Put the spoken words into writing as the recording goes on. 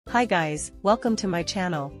Hi guys, welcome to my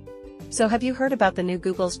channel. So have you heard about the new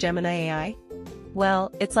Google's Gemini AI?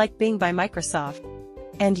 Well, it's like Bing by Microsoft.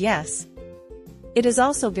 And yes, it is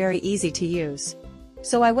also very easy to use.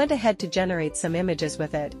 So I went ahead to generate some images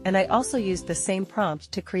with it, and I also used the same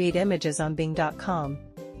prompt to create images on Bing.com,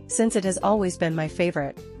 since it has always been my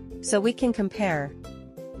favorite. So we can compare.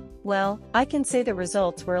 Well, I can say the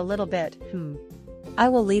results were a little bit, I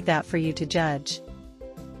will leave that for you to judge.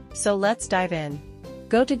 So let's dive in.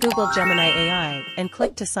 Go to Google Gemini AI and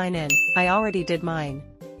click to sign in. I already did mine.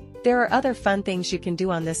 There are other fun things you can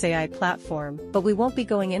do on this AI platform, but we won't be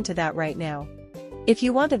going into that right now. If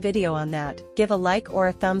you want a video on that, give a like or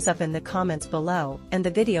a thumbs up in the comments below, and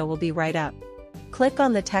the video will be right up. Click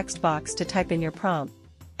on the text box to type in your prompt.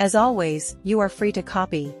 As always, you are free to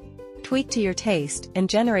copy, tweak to your taste, and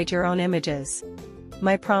generate your own images.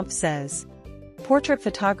 My prompt says, portrait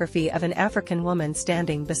photography of an African woman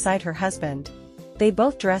standing beside her husband. They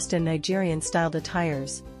both dressed in Nigerian-styled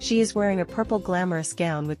attires. She is wearing a purple glamorous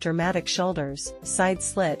gown with dramatic shoulders, side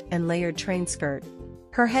slit and layered train skirt.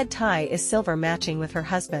 Her head tie is silver matching with her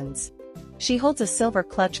husband's. She holds a silver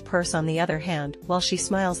clutch purse on the other hand while she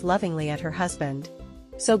smiles lovingly at her husband.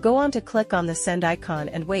 So go on to click on the send icon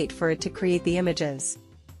and wait for it to create the images.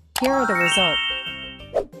 Here are the results.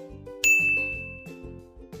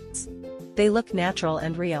 They look natural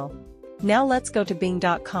and real. Now let's go to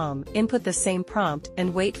Bing.com, input the same prompt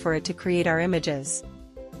and wait for it to create our images.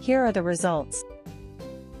 Here are the results.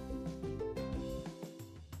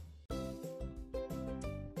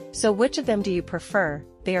 So which of them do you prefer?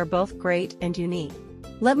 They are both great and unique.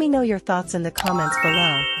 Let me know your thoughts in the comments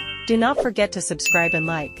below. Do not forget to subscribe and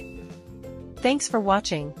like. Thanks for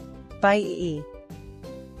watching. Bye.